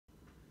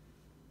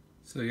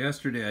So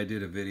yesterday I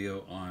did a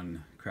video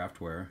on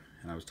CraftWare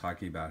and I was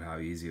talking about how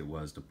easy it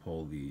was to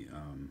pull the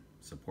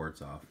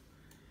supports off.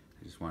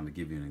 I just wanted to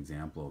give you an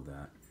example of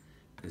that.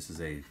 This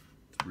is a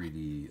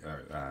 3D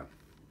a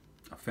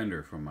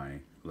fender from my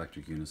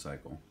electric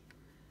unicycle.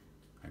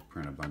 I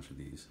print a bunch of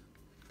these.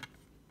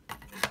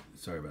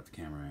 Sorry about the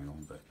camera angle,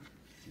 but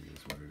it is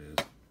what it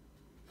is.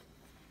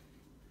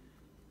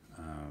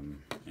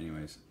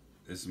 Anyways,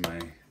 this is my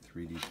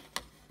 3D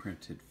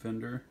printed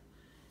fender.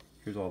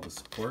 Here's all the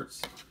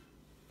supports.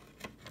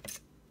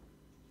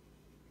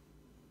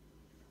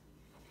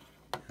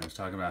 I was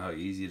talking about how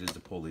easy it is to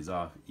pull these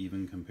off,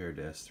 even compared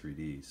to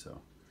S3D. So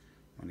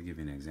I want to give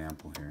you an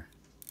example here.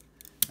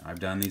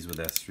 I've done these with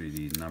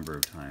S3D a number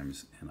of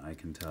times, and I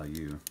can tell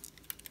you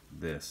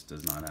this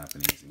does not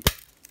happen easy.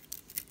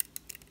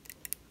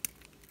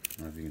 I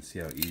don't know if you can see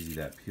how easy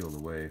that peeled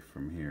away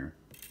from here,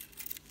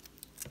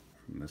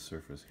 from this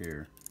surface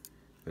here,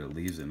 but it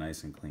leaves it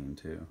nice and clean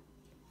too.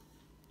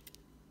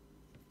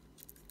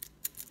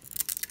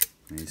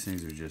 And these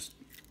things are just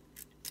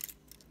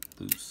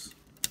loose,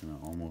 you know,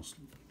 almost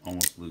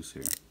loose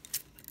here.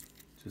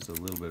 Just a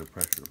little bit of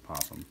pressure to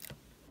pop them.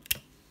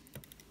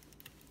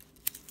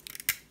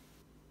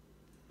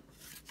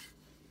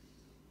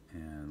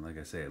 And like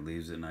I say, it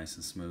leaves it nice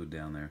and smooth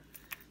down there.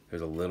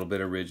 There's a little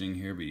bit of ridging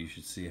here, but you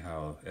should see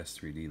how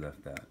S3D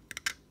left that.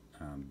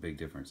 Big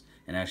difference.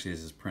 And actually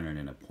this is printed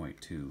in a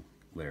 0.2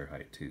 layer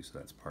height too, so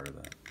that's part of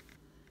that.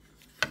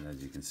 And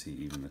as you can see,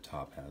 even the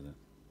top has it.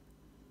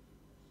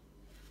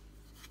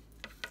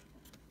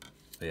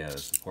 But yeah, the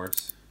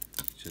supports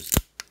just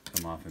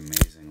come off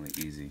amazingly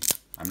easy.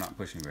 I'm not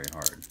pushing very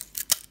hard.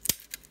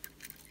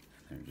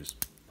 They're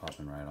just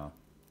popping right off.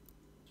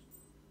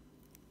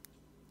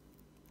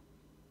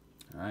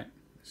 Alright,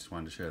 just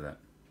wanted to share that.